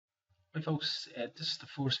Hi folks, this is the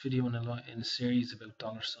first video in a series about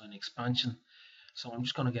dollar sign expansion. So I'm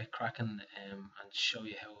just going to get cracking and show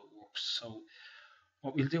you how it works. So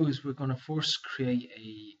what we'll do is we're going to first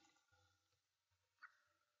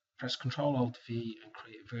press Ctrl Alt V and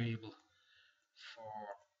create a variable for,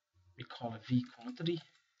 we call it V quantity,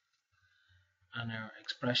 and our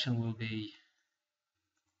expression will be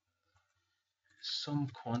some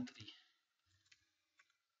quantity,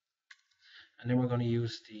 and then we're going to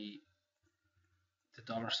use the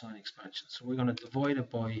dollar sign expansion. So we're going to divide it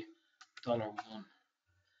by $1,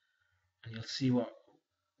 and you'll see what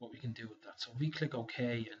we can do with that. So we click OK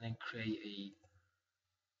and then create a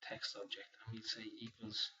text object, and we'll say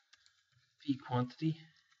equals V quantity.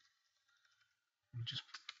 We'll just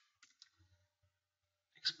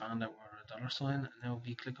expand that with a dollar sign, and now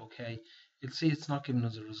we click OK. You'll see it's not giving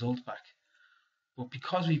us a result back, but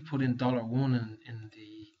because we put in $1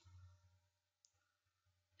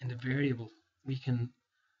 in the variable, we can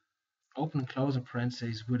open and close in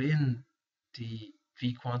parentheses within the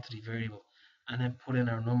V quantity variable, and then put in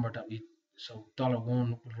our number that so $1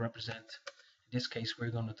 will represent, in this case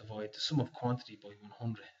we're going to divide the sum of quantity by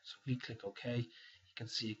 100. So if we click OK, you can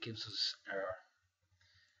see it gives us our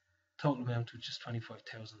total amount, which is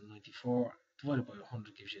 25,094, divided by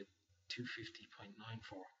 100 gives you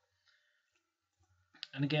 250.94.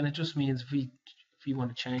 And again, it just means if we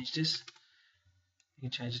want to change this, you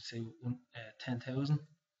can change it to 10,000,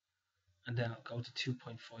 and then it'll go to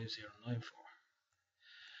 2.5094.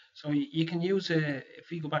 So you can use if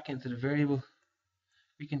we go back into the variable,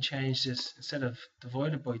 we can change this, instead of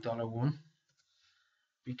divided by $1,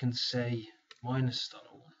 we can say minus $1.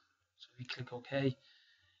 So if we click OK,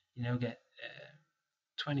 you now get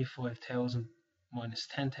 25,000 minus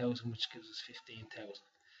 10,000, which gives us 15,000.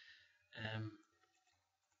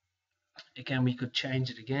 Again, we could change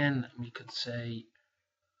it again, and we could say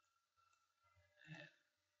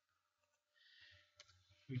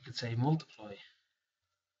multiply,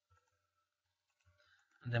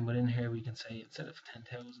 and then within here we can say instead of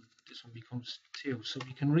 10,000, this one becomes 2. So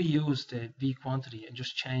we can reuse the V quantity and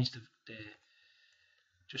just change the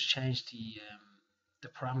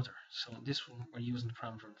parameter. So in this one we're using the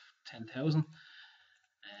parameter of 10,000.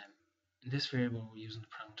 In this variable we're using the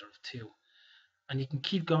parameter of 2, and you can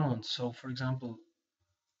keep going. So for example,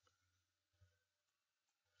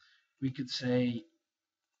 we could say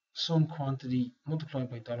some quantity multiplied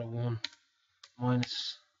by $1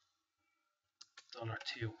 minus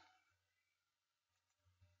 $2.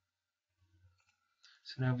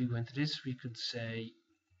 So now if we go into this, we could say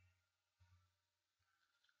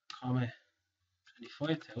comma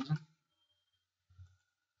 25,000,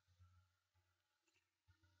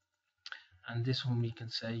 and this one we can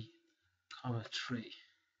say comma 3.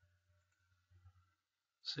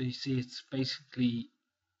 So you see, it's basically,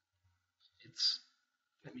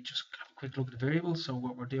 let me just have a quick look at the variable. So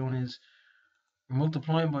what we're doing is we're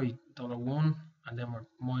multiplying by $1, and then we're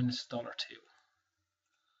minus $2.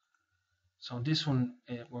 So this one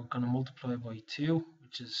we're going to multiply by 2,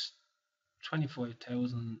 which is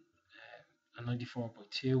 25,094 by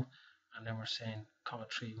 2, and then we're saying comma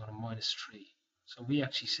 3, we're going to minus 3. So we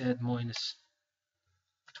actually said minus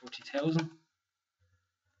 30,000,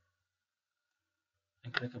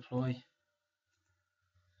 and click apply.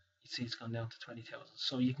 You see it's gone down to 20,000.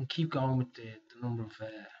 So you can keep going with the number of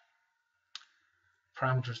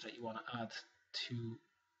parameters that you want to add to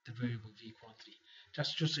the variable V quantity.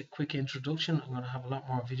 That's just a quick introduction. I'm going to have a lot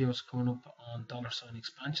more videos coming up on dollar sign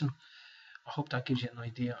expansion. I hope that gives you an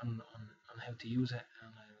idea on how to use it,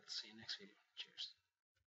 and I'll see you next video. Cheers.